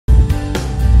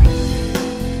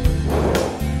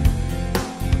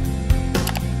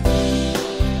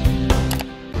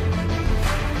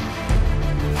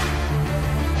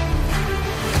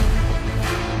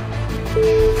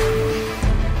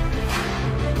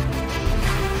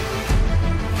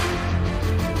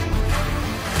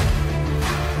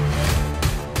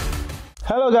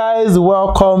Hello guys,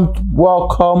 welcome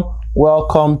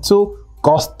to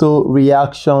Gusto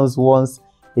Reactions once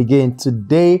again.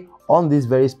 Today on this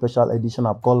very special edition,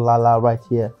 I've got Lala right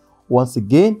here once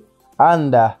again,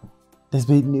 and there's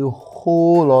been a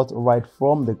whole lot right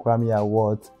from the Grammy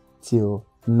Awards till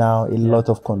now, a lot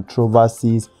of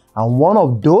controversies, and one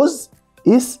of those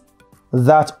is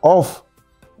that of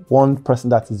one person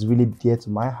that is really dear to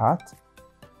my heart.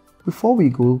 Before we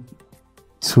go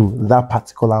to that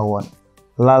particular one,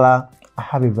 Lala, I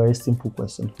have a very simple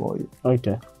question for you.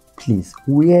 Okay. Please,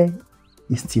 where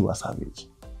is Tiwa Savage?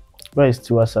 Where is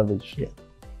Tiwa Savage? Yeah.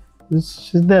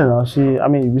 She's there now. She's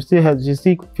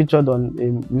still featured on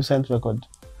a recent record.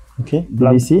 Okay.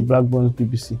 BBC? Blackbone's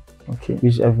BBC. Okay.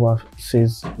 Which everyone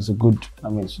says is a good,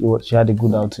 she had a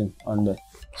good outing on there.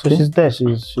 So okay. She's there.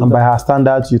 She's and by her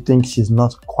standards, you think she's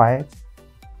not quiet?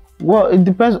 Well, it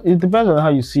depends on how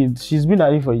you see it. She's been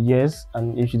at it for years,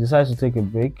 and if she decides to take a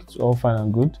break, it's all fine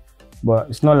and good. But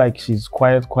it's not like she's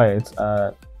quiet.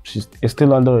 It's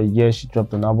still under a year she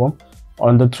dropped an album.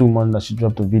 Under 2 months that she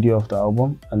dropped a video of the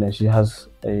album, and then she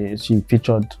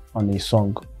featured on a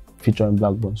song featuring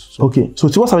Blackbone. So, okay, so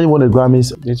Tiwa Savage won the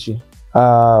Grammys. Did she?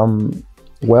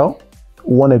 Well,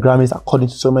 won the Grammys according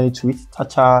to so many tweets.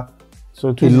 Tacha.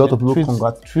 So a lot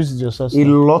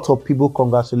of people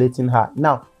congratulating her.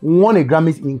 Now, won a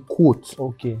Grammys in quotes.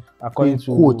 Okay, according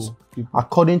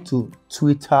to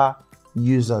Twitter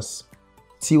users,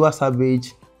 Tiwa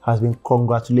Savage has been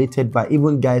congratulated by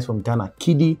even guys from Ghana.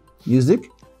 Kiddy Music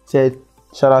said,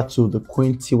 "Shout out to the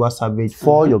Queen Tiwa Savage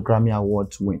for your Grammy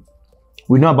Awards win."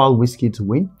 We know about Wizkid's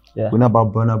win. Yeah. We know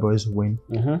about Burna Boy's win.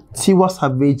 Tiwa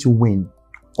Savage win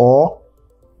or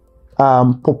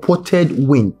purported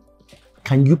win.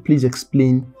 Can you please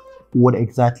explain what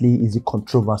exactly is the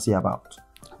controversy about?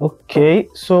 Okay,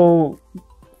 so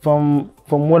from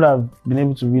what I've been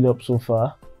able to read up so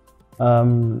far,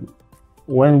 when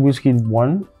Wizkid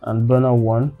won and Burna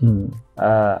won,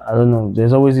 I don't know,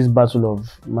 there's always this battle of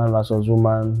man versus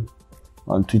woman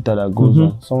on Twitter that goes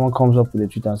on. Someone comes up with a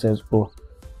tweet and says, "Oh,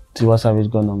 Tiwa Savage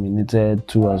got nominated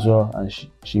too as well," and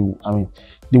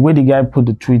the way the guy put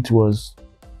the tweet was,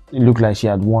 it looked like she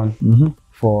had won.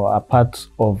 For her part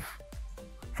of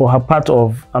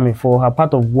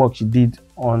work she did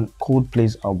on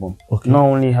Coldplay's album. Okay. Not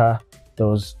only her, there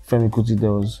was Femi Kuti,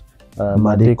 there was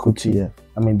Made Kuti. Yeah.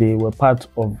 They were part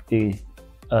of a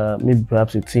maybe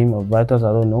perhaps a team of writers,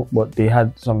 I don't know, but they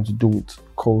had something to do with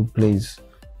Coldplay's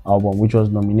album, which was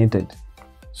nominated.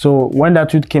 So when that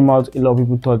tweet came out, a lot of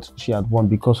people thought she had won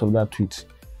because of that tweet,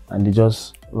 and they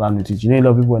just ran with it. You know, a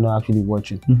lot of people were not actually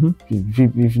watching.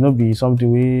 If not be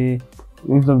something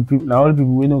now all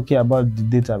people we don't care about the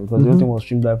data because everything was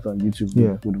streamed live on YouTube.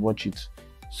 Yeah. Would watch it.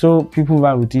 So people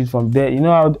ran with it from there. You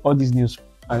know how all these news,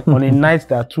 and on a night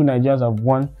that 2 Nigerians have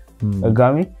won a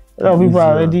Grammy, a lot of people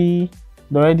are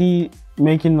already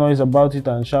making noise about it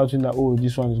and shouting that, oh,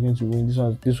 this one is going to win,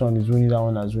 this one is winning, that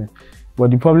one has won.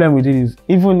 But the problem with it is,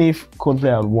 even if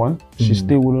Coldplay had won, she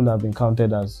still wouldn't have been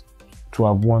counted as to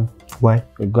have won. Why?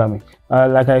 A Grammy.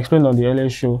 Like I explained on the earlier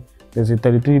show, there's a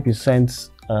 33%.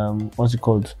 What's it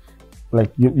called?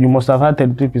 Like you must have had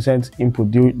 33%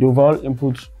 input. The overall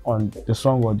input on the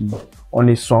song or on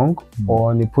a song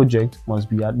or on a project must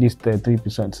be at least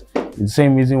 33%. It's the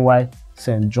same reason why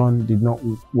St. John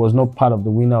was not part of the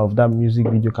winner of that music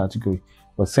video category.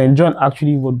 But St. John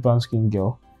actually wrote Brown Skin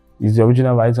Girl. Is the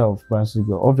original writer of Brown Skin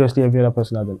Girl. Obviously, every other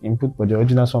person had an input, but the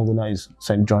original song winner is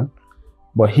St. John.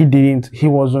 But he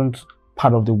wasn't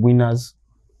part of the winners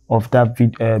of that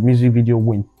music video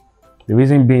win. The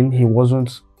reason being, he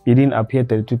didn't appear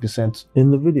 32% in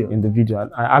the video.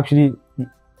 And I actually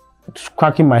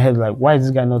cracking my head like, why is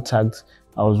this guy not tagged?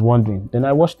 I was wondering. Then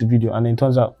I watched the video, and it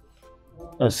turns out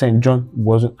St. John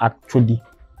wasn't actually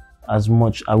as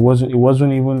much. I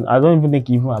don't even think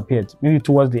he even appeared. Maybe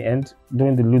towards the end,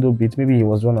 during the little bit, maybe he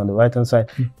was one on the right hand side,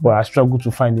 but I struggled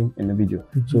to find him in the video.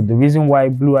 So the reason why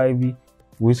Blue Ivy,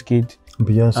 Wizkid, and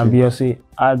Beyonce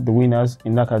are the winners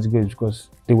in that category is because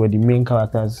they were the main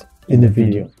characters in the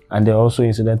video, and they're also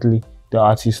incidentally the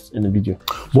artists in the video.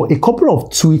 But a couple of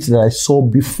tweets that I saw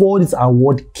before this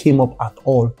award came up at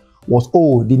all was,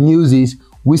 oh, the news is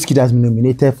Wizkid has been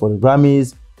nominated for the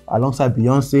Grammys alongside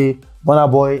Beyonce, Burna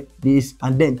Boy, this,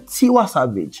 and then Tiwa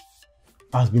Savage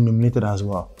has been nominated as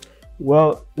well.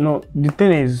 Well, no, the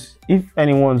thing is, if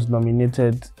anyone's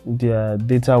nominated, their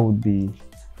data would be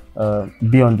on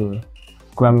the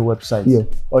Grammy website. Yeah.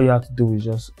 All you have to do is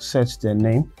just search their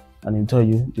name, and it'll tell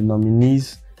you the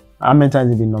nominees, how many times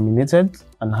they've been nominated,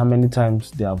 and how many times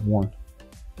they have won.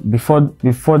 Before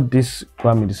this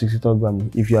Grammy, the 63rd Grammy,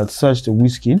 if you had searched the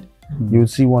Wizkid, you would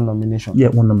see one nomination. Yeah,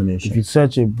 one nomination. If you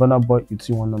search a Burna Boy, you'd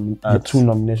see two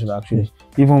nominations actually.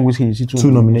 Even Whiskey, you see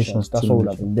two nominations. That's what would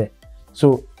have been there.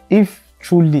 So if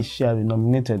truly she had been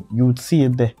nominated, you would see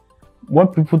it there.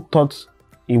 What people thought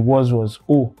it was,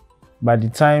 oh, by the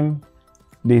time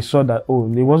they saw that,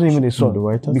 oh, it wasn't even they saw the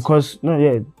writers? Because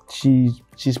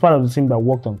she's part of the team that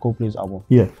worked on Coldplay's album.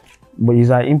 Yeah. But is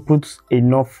her input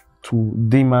enough to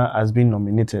deem her as being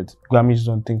nominated? Grammys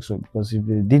don't think so, because if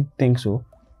they did think so,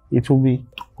 it will be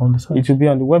on the site. It will be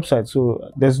on the website.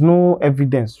 So there's no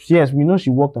evidence. Yes, we know she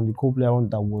worked on the Coldplay album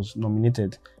that was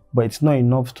nominated, but it's not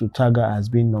enough to tag her as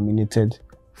being nominated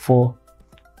for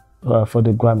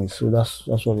the Grammys. So that's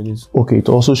what it is. Okay, it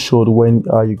also showed when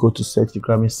you go to search the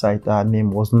Grammy site, her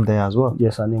name wasn't there as well.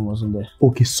 Yes, her name wasn't there.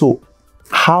 Okay, so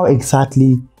how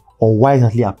exactly or why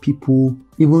exactly are people,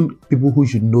 even people who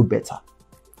should know better,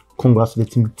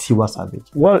 congratulating Tiwa Savage?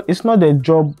 Well, it's not their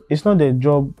job. It's not their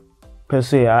job per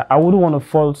se. I wouldn't want to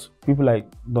fault people like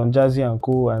Don Jazzy and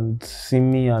Co and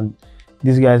Simi and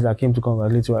these guys that came to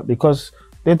congratulate Tiwa, because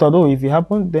they thought, oh, if it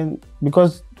happened, then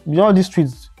because with all these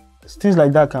tweets, things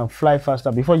like that can fly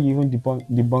faster before you even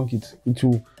debunk it.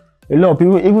 Into a lot of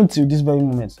people, even to this very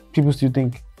moment, people still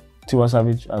think Tiwa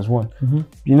Savage has won.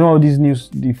 You know all these news.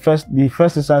 The first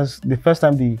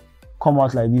time they come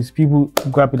out like this, people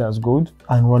grab it as gold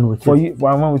and run with it.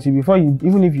 Run with it. Before you,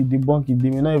 even if you debunk it, they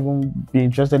may not even be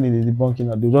interested in the debunking.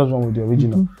 They just run with the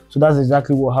original. So that's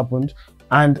exactly what happened.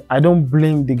 And I don't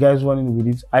blame the guys running with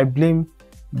it. I blame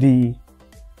the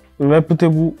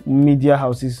reputable media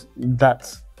houses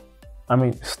that,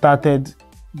 started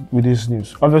with this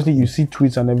news. Obviously, you see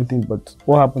tweets and everything, but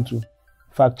what happened to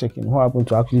fact checking? What happened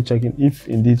to actually checking if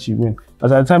indeed she win?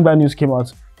 Because at the time that news came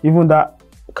out, even that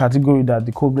category that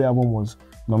the Coldplay album was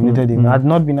nominated in had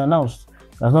not been announced.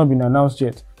 It has not been announced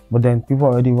yet. But then people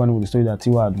already running with the story that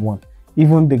Tiwa had won.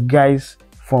 Even the guys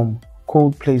from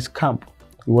Coldplay's camp,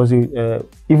 it was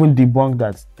even debunked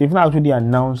that they've not actually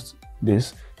announced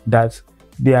this, that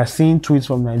they are seeing tweets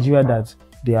from Nigeria that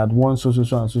they had won so and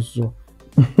so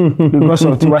because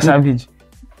of Tiwa Savage.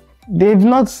 They've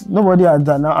not, nobody had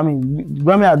announced,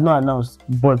 Grammy had not announced,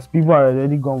 but people are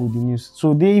already gone with the news.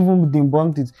 So they even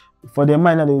debunked it. For their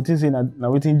mind, they would say,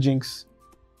 now waiting jinx.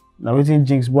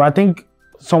 But I think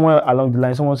somewhere along the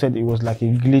line, someone said it was like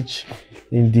a glitch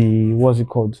in the, what's it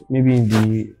called? Maybe in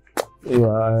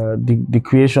the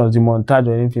creations, the montage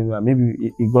or anything.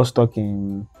 Maybe it got stuck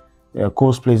in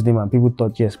Coldplay's name and people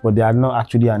thought yes, but they had not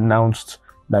actually announced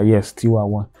that yes, Tiwa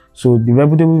won. So the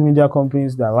reputable media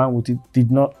companies that ran with it did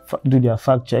not do their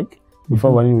fact check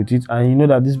before running with it. And you know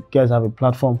that these guys have a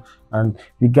platform, and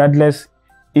regardless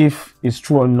if it's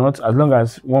true or not, as long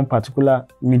as one particular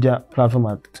media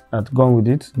platform had gone with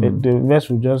it, the rest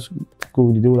would just go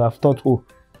with it. They would have thought, oh,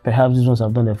 perhaps these ones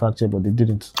have done their fact check, but they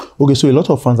didn't. Okay, so a lot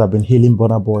of fans have been hailing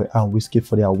Burna Boy and Wizkid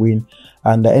for their win.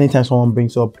 And anytime someone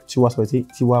brings up Tiwa, so I say,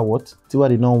 Tiwa what? Tiwa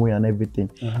did not win and everything.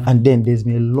 And then there's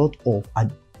been a lot of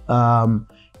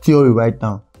theory right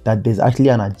now that there's actually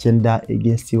an agenda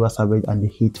against Tiwa Savage and the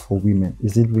hate for women.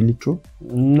 Is it really true?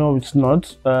 No, it's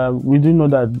not. We do know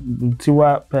that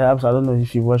Tiwa, perhaps, I don't know if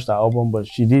she watched her album, but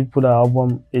she did put her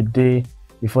album a day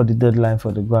before the deadline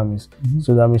for the Grammys.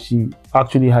 So that means she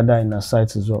actually had that in her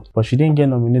sights as well. But she didn't get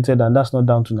nominated, and that's not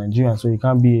down to Nigerians. So it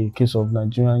can't be a case of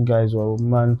Nigerian guys or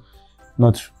women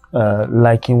not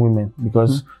liking women,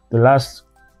 because the last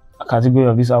category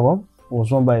of this album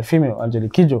was won by a female,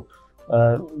 Angelique Kidjo.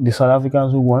 The South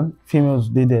Africans who won, females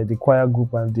did there, the choir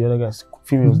group and the other guys,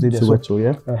 females did there. So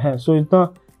it's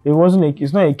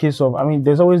not a case of,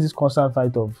 there's always this constant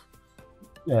fight of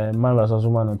man versus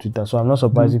woman on Twitter. So I'm not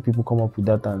surprised if people come up with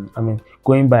that. And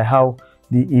going by how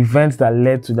the events that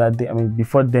led to that day,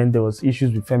 before then there was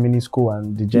issues with feminist school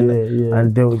and the gender,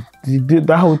 and there was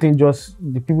that whole thing.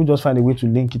 The people just find a way to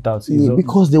link it out.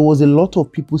 Because there was a lot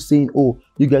of people saying, "Oh,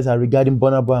 you guys are regarding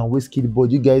Burna Boy and Wizkid, but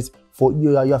you guys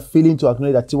you are failing to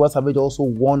acknowledge that Tiwa Savage also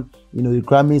won, the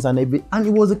Grammys and everything." And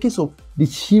it was a case of, did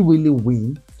she really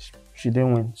win? She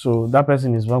didn't win. So that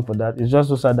person is wrong for that. It's just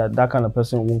so sad that that kind of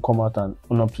person won't come out and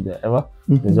own up to that ever.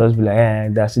 They just be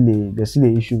like, there's still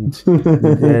the issue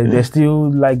with they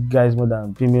still like guys more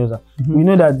than females. We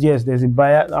know that yes, there's a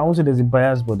bias. I won't say there's a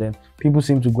bias, but then people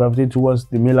seem to gravitate towards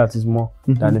the male artists more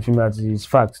than the female artists. It's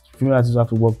fact. Female artists have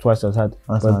to work twice as hard.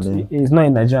 But it's not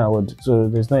in Nigerian world, so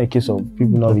there's not a case of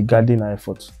people not regarding our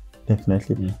efforts.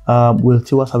 Definitely. Will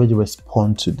Tiwa Savage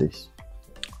respond to this?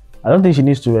 I don't think she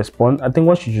needs to respond. I think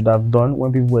what she should have done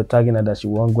when people were tagging her that she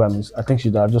won Grammys, I think she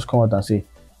should have just come out and say,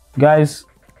 guys,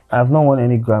 I have not won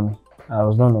any Grammy. I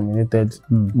was not nominated,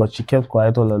 but she kept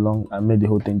quiet all along and made the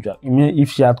whole thing drag. If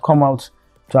she had come out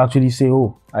to actually say,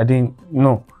 oh, I didn't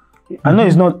know, I know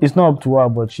it's not up to her,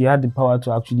 but she had the power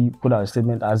to actually put out a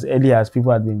statement as early as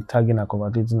people had been tagging her,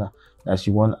 congratulating her that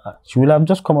she won. She will have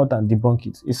just come out and debunk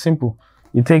it. It's simple.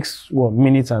 It takes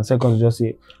minutes and seconds to just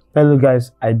say, "Hello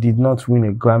guys, I did not win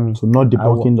a Grammy." So not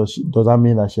debunking does that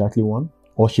mean that she actually won,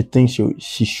 or she thinks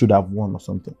she should have won or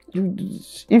something?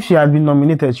 If she had been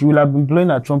nominated, she would have been blowing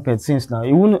her trumpet since now.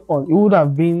 It would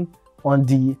have been on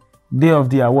the day of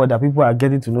the award that people are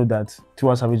getting to know that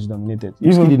Tiwa Savage is nominated.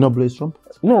 Whiskey did not blow his trumpet.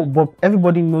 No, but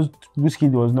everybody knows Whiskey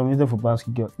was nominated for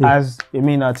Basket Girl as a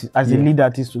main artist, as a lead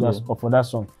artist for that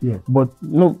song. Yeah. But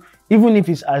no, even if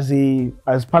it's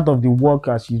as part of the work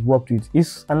as she's worked with,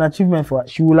 it's an achievement for her.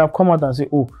 She will have come out and say,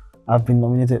 "Oh, I've been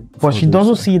nominated," but she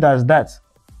doesn't see it as that.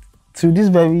 To this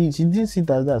she didn't see it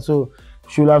as that. So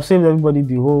she will have saved everybody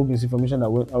the whole misinformation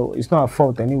that it's not her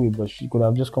fault anyway. But she could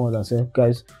have just come out and said,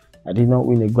 "Guys, I did not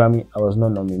win a Grammy. I was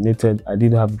not nominated. I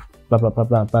did have blah blah blah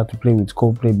blah blah to play with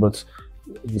Coldplay, but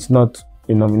it's not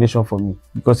a nomination for me."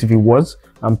 Because if it was,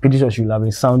 I'm pretty sure she will have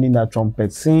been sounding that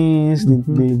trumpet since they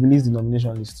released the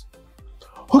nomination list.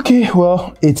 Okay,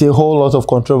 well, it's a whole lot of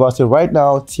controversy right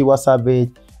now. Tiwa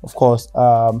Savage, of course,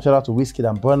 shout out to Wizkid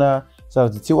and Burna, shout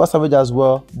out to Tiwa Savage as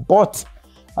well. But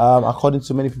according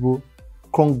to many people,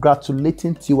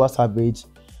 congratulating Tiwa Savage.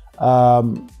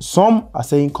 Some are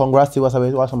saying congrats Tiwa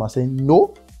Savage, while some are saying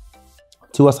no,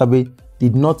 Tiwa Savage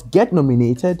did not get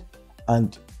nominated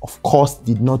and of course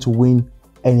did not win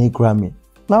any Grammy.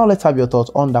 Now let's have your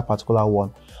thoughts on that particular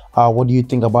one. What do you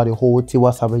think about the whole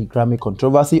Tiwa Savage Grammy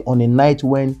controversy on a night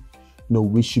when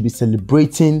we should be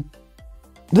celebrating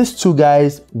these two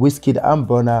guys, Wizkid and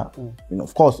Burna?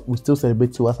 Of course, we still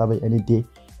celebrate Tiwa Savage any day,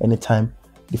 anytime.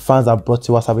 The fans have brought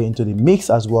Tiwa Savage into the mix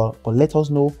as well. But let us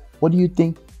know, what do you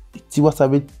think? Did Tiwa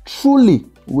Savage truly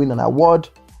win an award,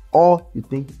 or you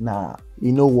think, nah,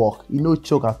 work,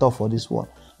 choke at all for this one?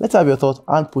 Let's have your thoughts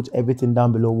and put everything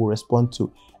down below. We'll respond to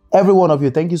every one of you.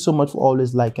 Thank you so much for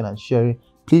always liking and sharing.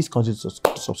 Please continue to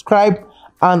subscribe,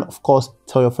 and of course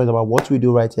tell your friends about what we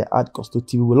do right here at Gusto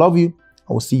TV. We love you, and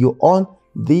we'll see you on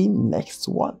the next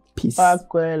one. Peace.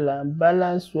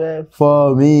 Balance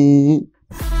for me.